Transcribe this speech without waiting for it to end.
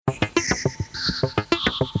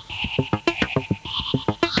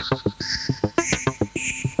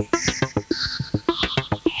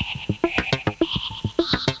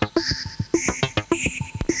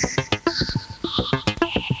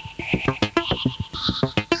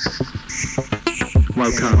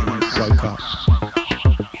Woke up.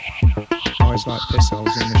 Eyes like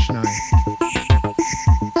pistols in the snow.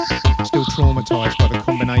 Still traumatised by the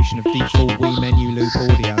combination of default Wii menu loop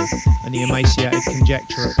audio and the emaciated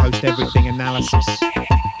conjecture of post-everything analysis.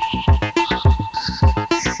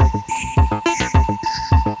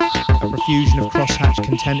 A profusion of crosshatch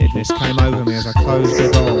contentedness came over me as I closed the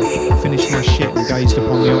door, finished my shit and gazed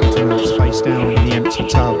upon the Optimus face down in the empty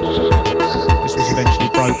tub. This was eventually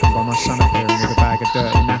broken by my son appearing with a bag of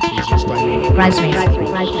dirty nappies explaining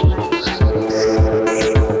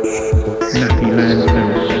Nappy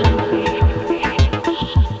Landfill.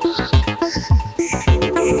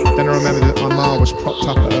 Then I remembered that my ma was propped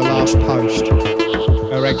up at her last post,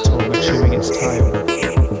 her egg timer chewing its tail.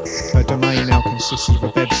 Her domain now consisted of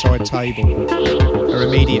a bedside table, her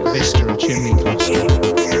immediate vista a chimney cluster.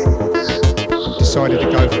 Decided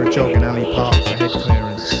to go for a jog in Alley Park for head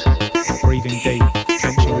clearance, breathing deep,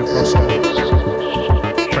 clenching the prostate.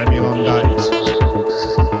 Tremulon days.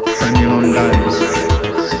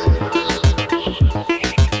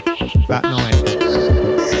 That night,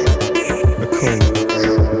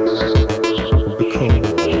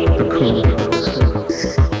 the cool.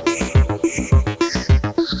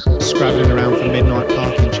 Scrabbling around for midnight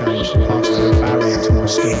parking change to pass through a barrier to my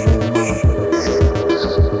still warm mum.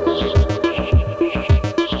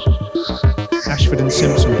 Ashford and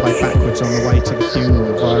Simpson played backwards on the way to the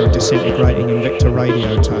funeral via a disintegrating Invicta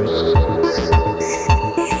radio tape.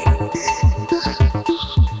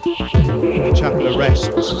 The chapel of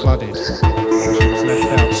rest was flooded. She was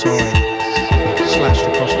left outside, slashed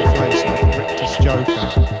across the face like a rictus joker,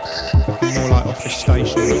 looking more like office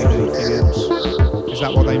stationery than anything else. Is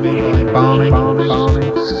that what they mean by embalming?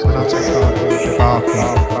 An utter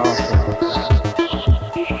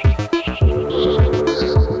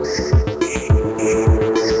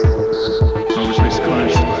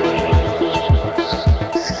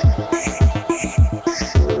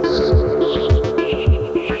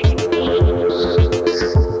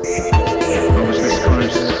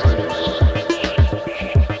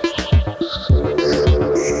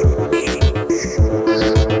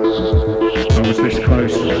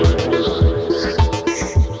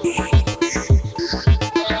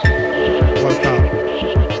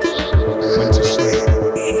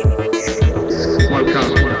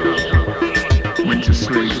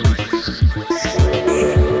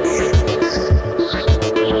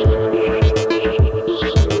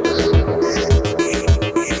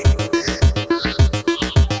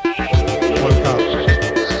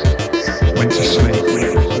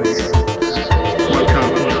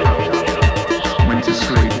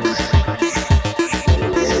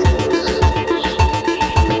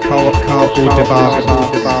cardboard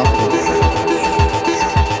debacle.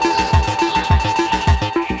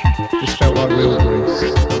 This felt like real grief,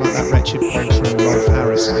 like that wretched pointer in Rolf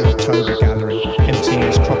Harris at the October Gallery, emptying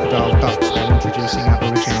his crocodile ducks while introducing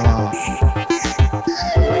Aboriginal art.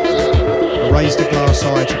 I raised a glass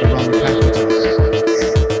eye to the rum catheter.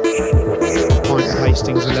 A pint of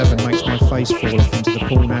Hastings 11 makes my face fall off into the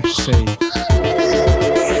Pornash Sea.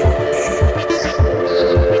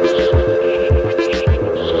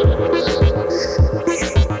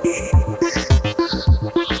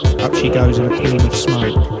 She goes in a plume of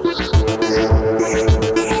smoke.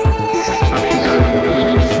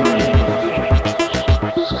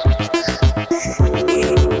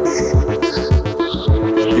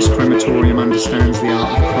 This crematorium understands the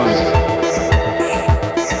art of crime.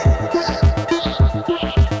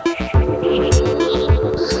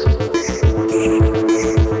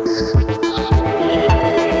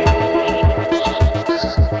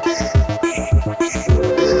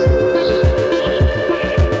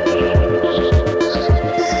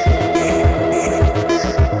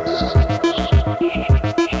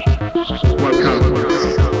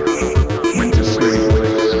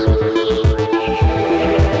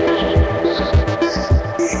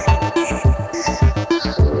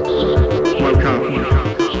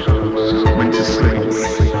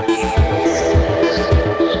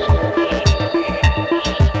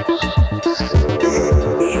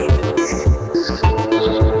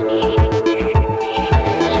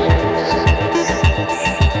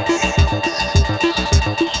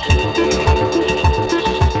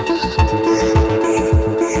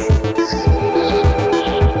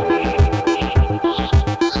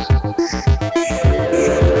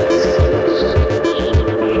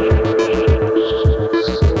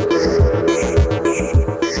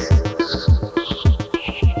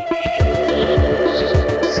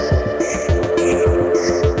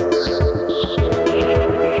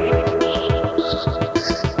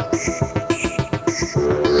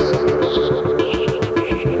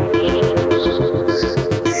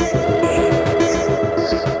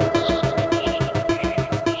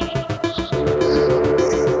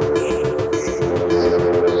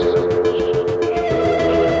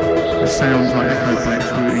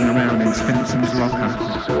 suspects rooting around in Stinson's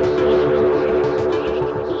locker.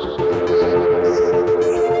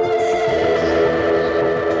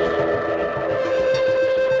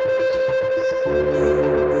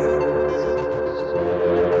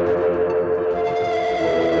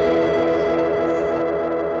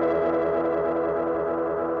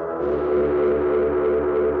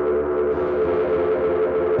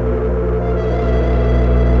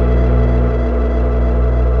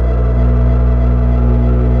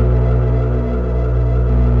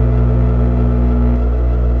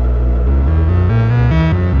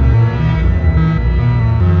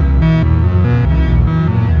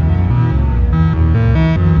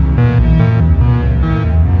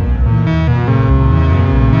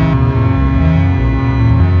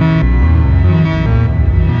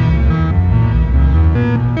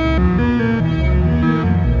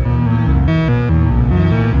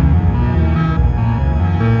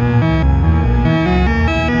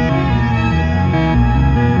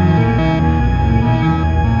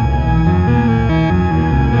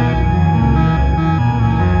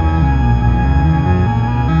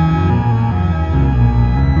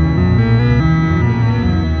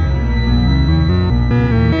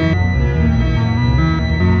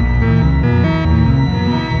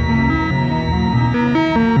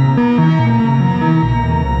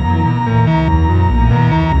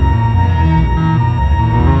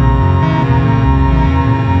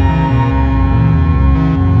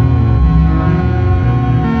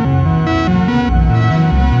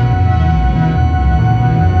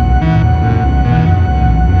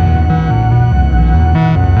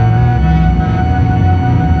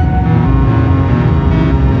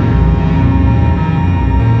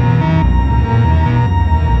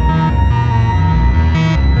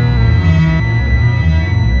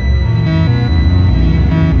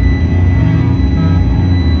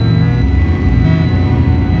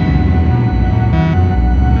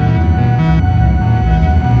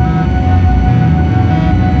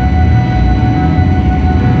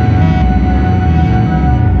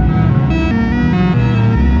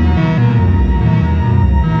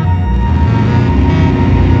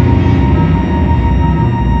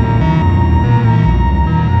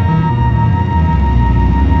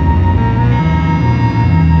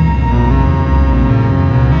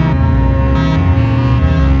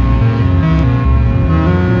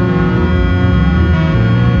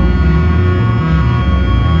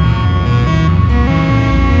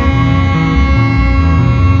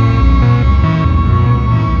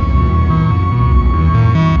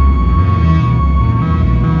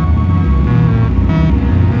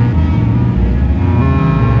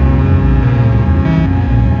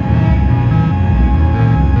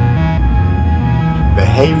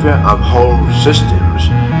 Behavior of whole systems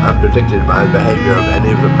are predicted by the behavior of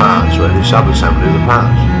any of the parts or any subassembly of the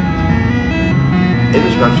parts.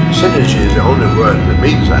 Inasmuch as synergy is the only word that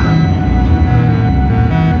means that,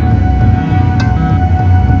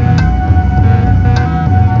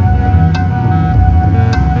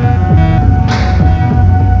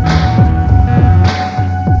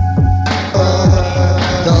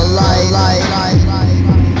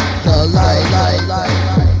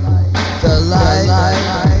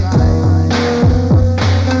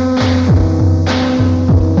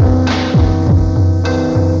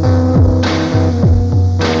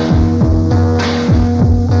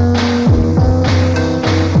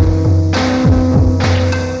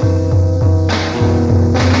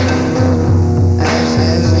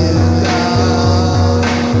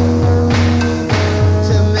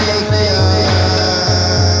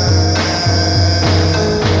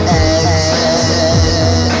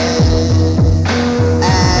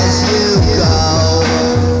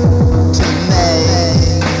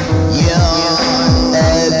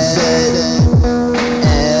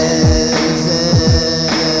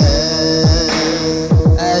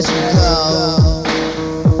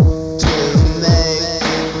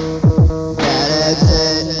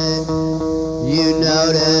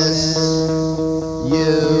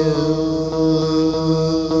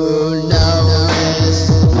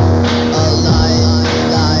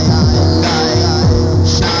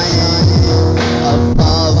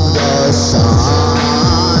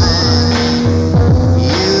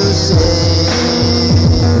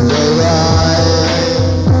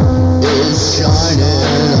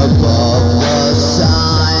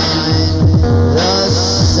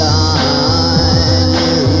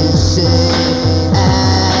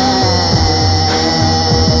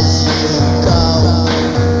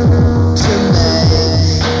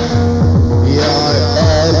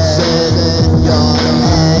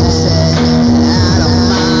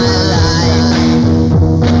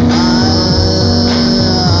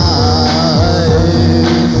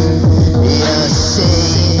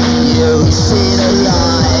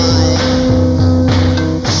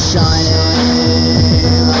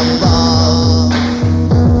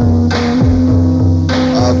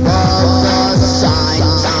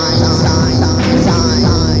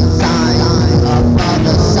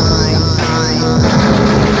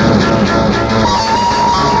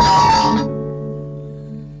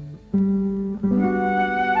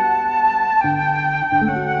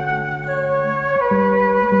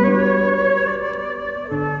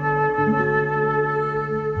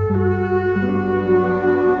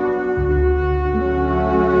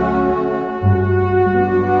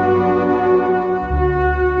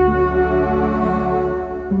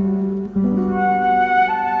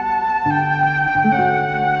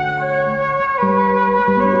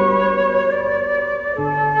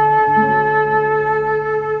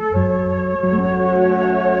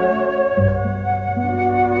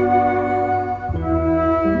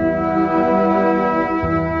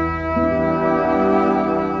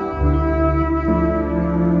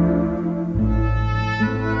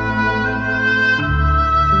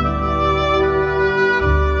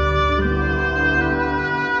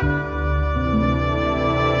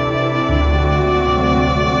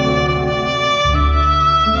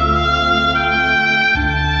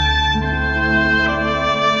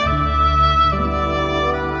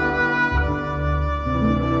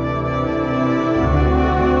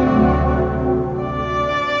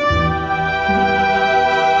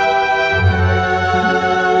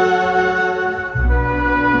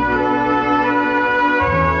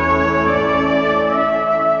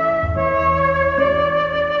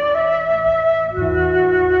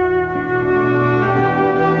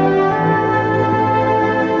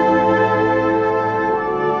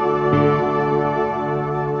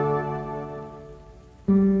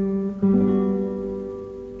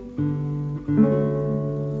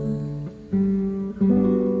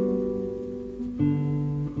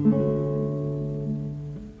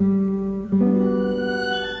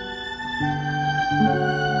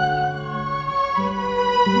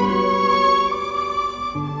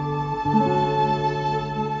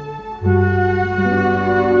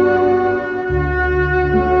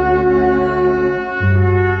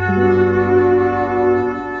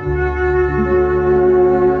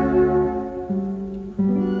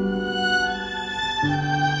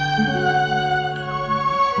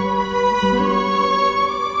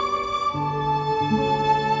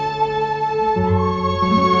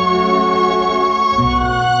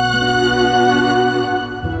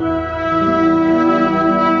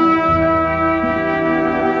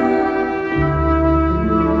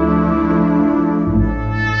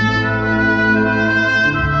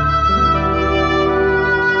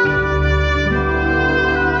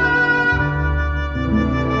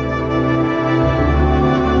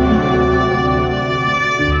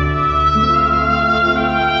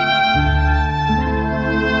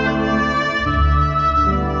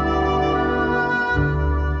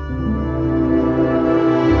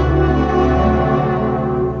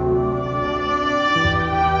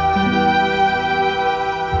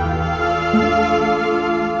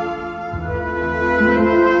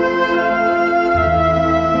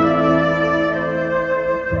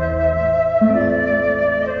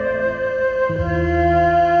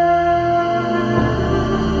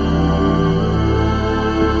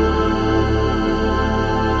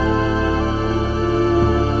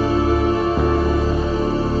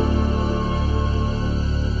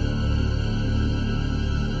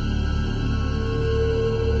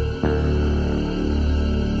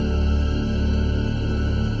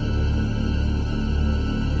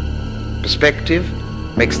 Perspective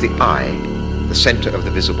makes the eye the center of the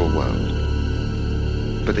visible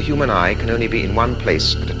world. But the human eye can only be in one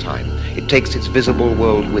place at a time. It takes its visible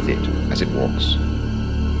world with it as it walks.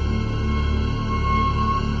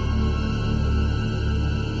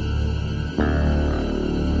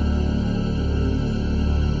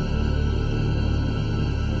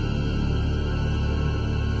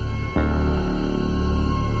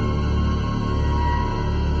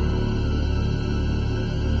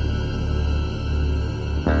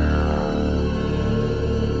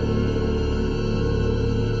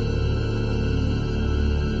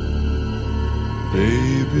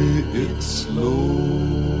 Baby, it's slow.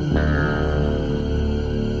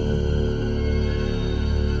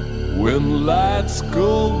 When lights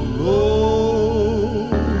go low,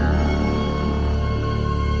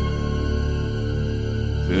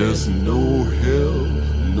 there's no help,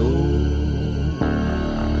 no.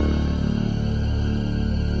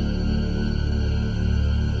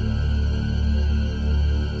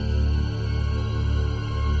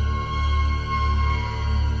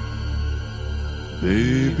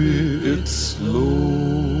 Baby, it's slow.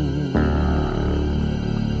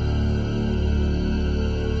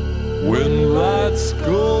 When lights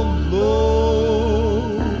go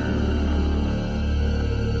low,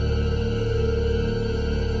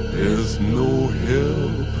 there's no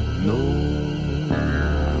help, no.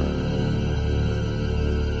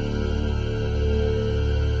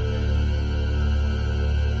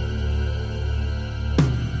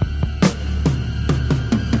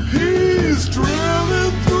 He's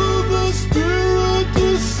drilling through the spirit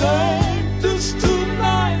to sanctus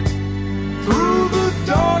tonight, through the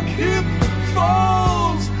dark hip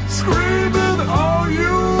falls, screaming, oh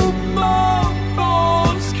you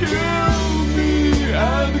mammals, kill me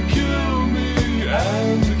and kill me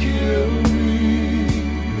and kill me.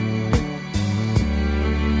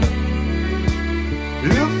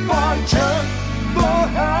 If I check the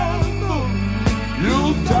handle,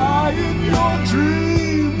 you'll die in your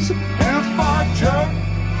dreams. If I jerk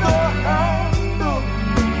the handle,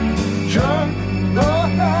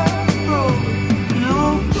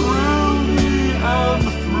 you'll thrill me and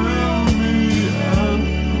thrill me and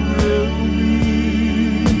thrill me.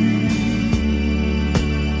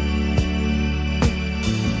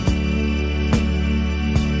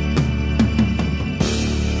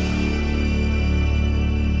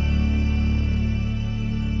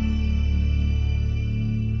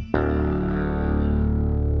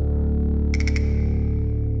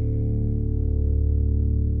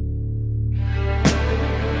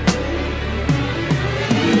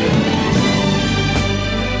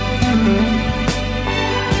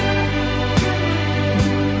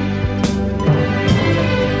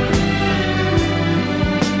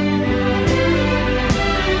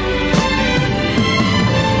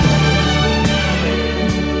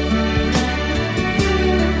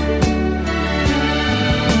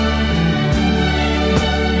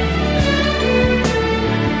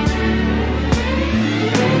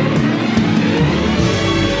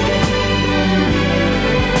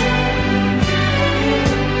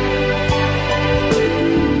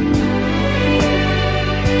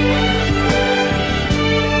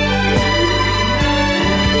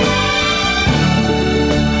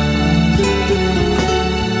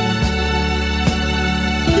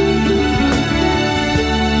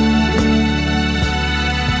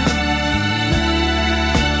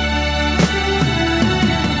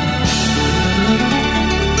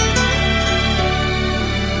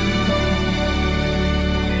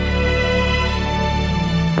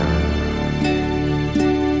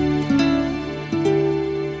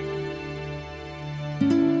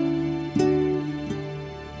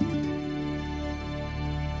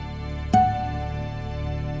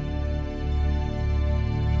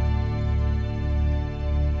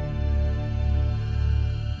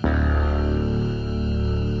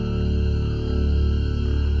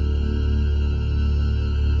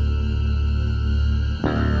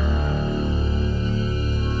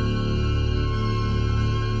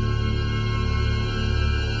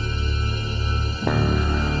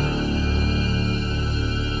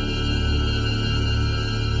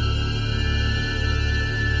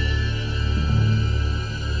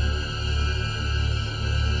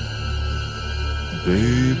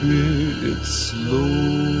 Baby, it's slow.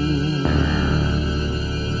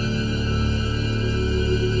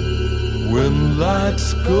 When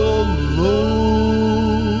lights go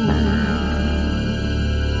low,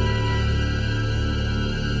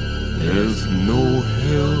 there's no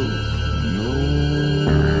help, no.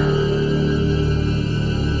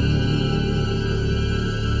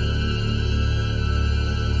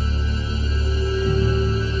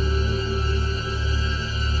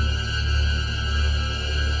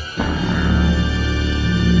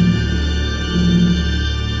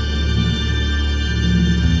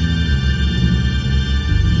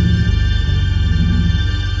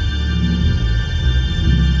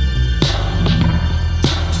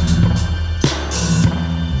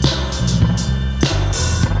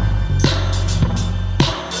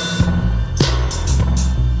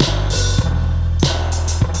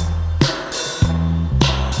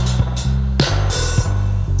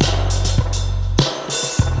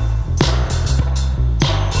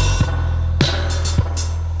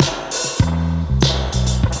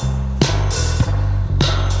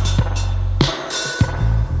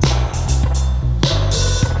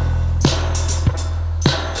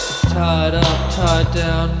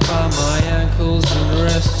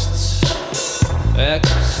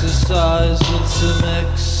 Exercise with some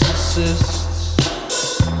exorcists.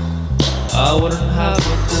 I wouldn't have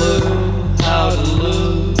a clue how to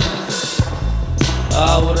lose.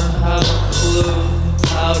 I wouldn't have a clue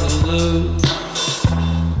how to lose.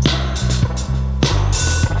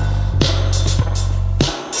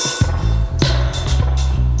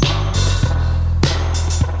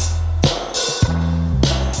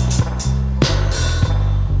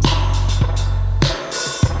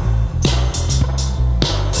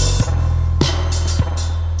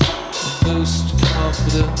 Boost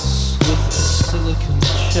confidence with a silicon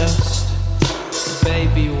chest.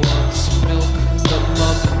 Baby wants milk, but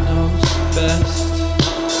mother knows best.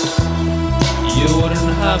 You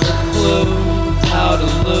wouldn't have a clue how to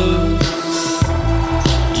lose.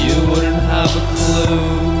 You wouldn't have a clue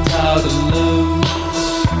how to lose.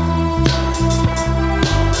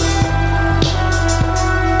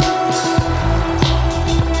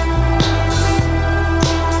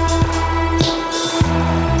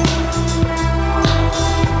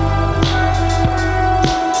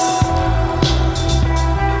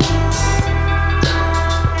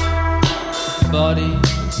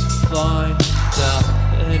 Bodies flying without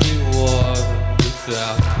any water,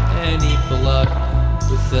 without any blood,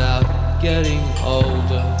 without getting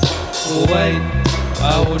older. Wait,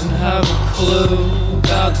 I wouldn't have a clue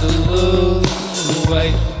about the lose.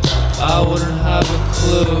 Wait, I wouldn't have a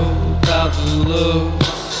clue about the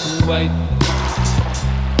lose. Wait.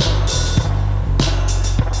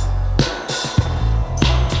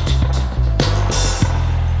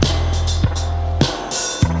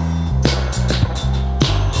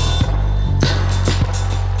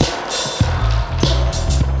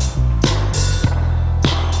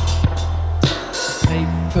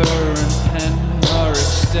 Paper and pen are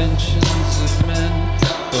extensions of men,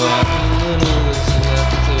 but little is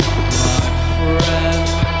left of my friend.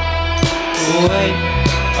 Wait,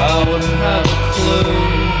 I wouldn't have a clue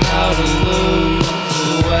how to lose.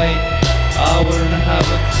 Wait, I wouldn't have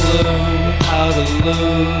a clue how to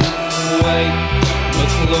lose. Wait,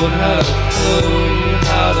 McLuhan had a clue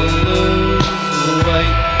how to lose.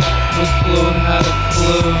 Wait, McLuhan had a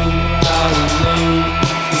clue how to lose.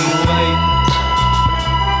 Wait.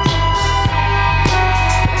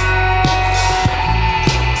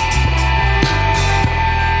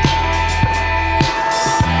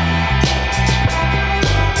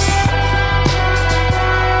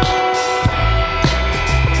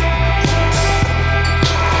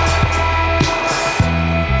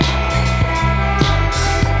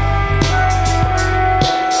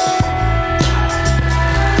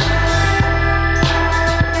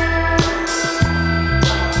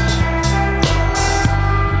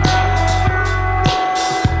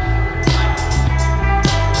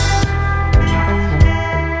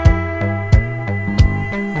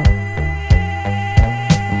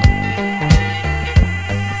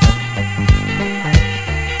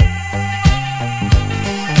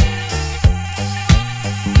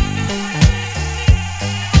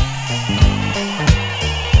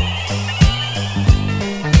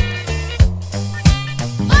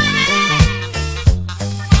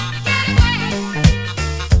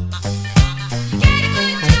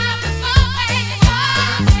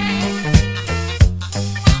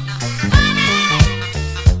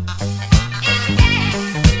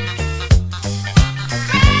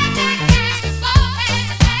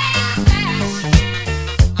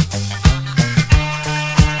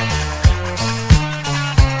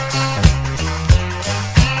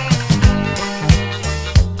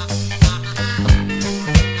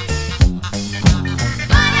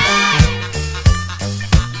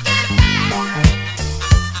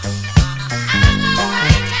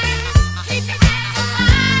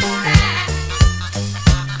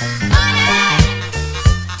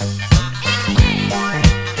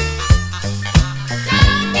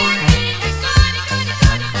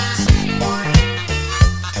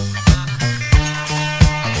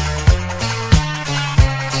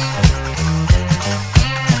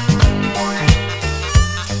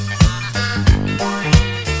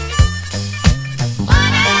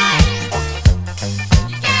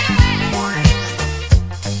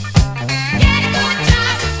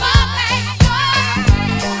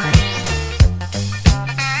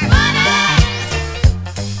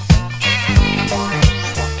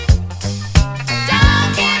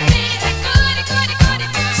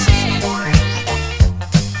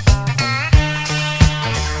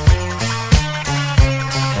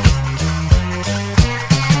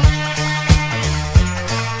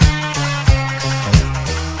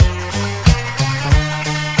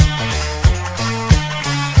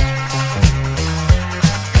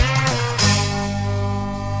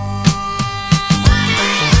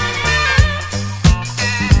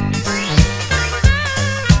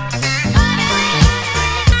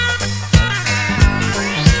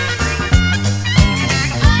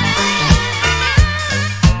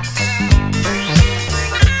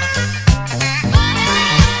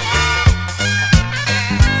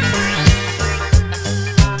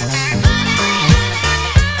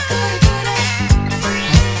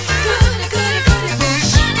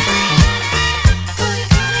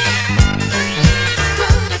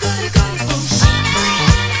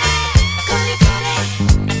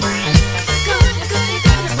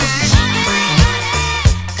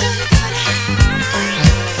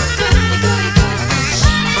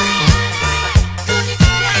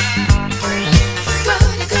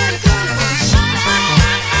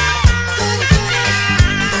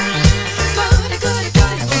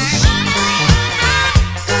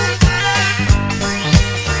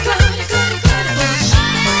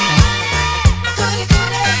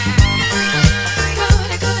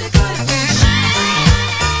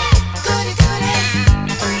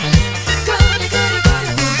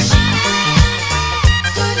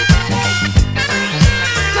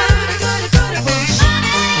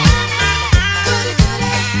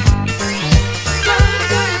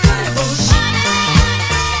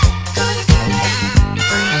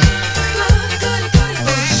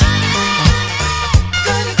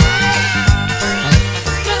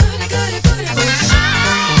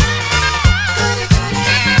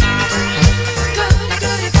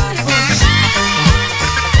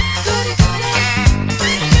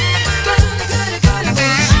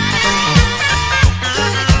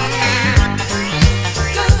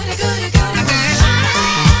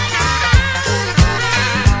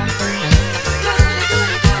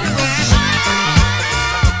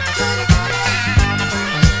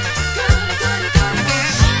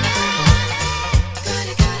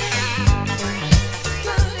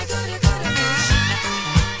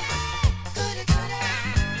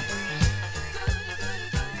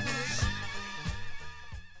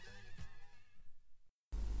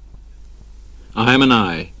 I am an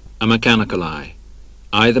I, a mechanical I.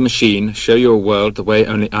 I, the machine, show you a world the way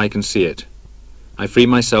only I can see it. I free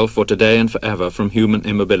myself for today and forever from human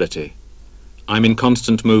immobility. I'm in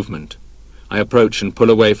constant movement. I approach and pull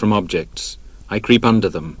away from objects. I creep under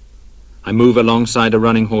them. I move alongside a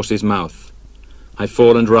running horse's mouth. I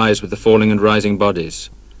fall and rise with the falling and rising bodies.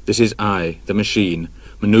 This is I, the machine,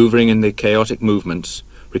 maneuvering in the chaotic movements,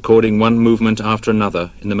 recording one movement after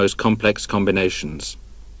another in the most complex combinations.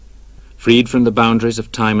 Freed from the boundaries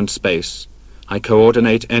of time and space, I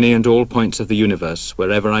coordinate any and all points of the universe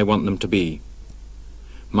wherever I want them to be.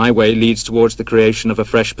 My way leads towards the creation of a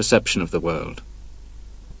fresh perception of the world.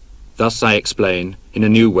 Thus I explain, in a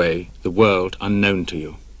new way, the world unknown to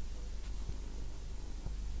you.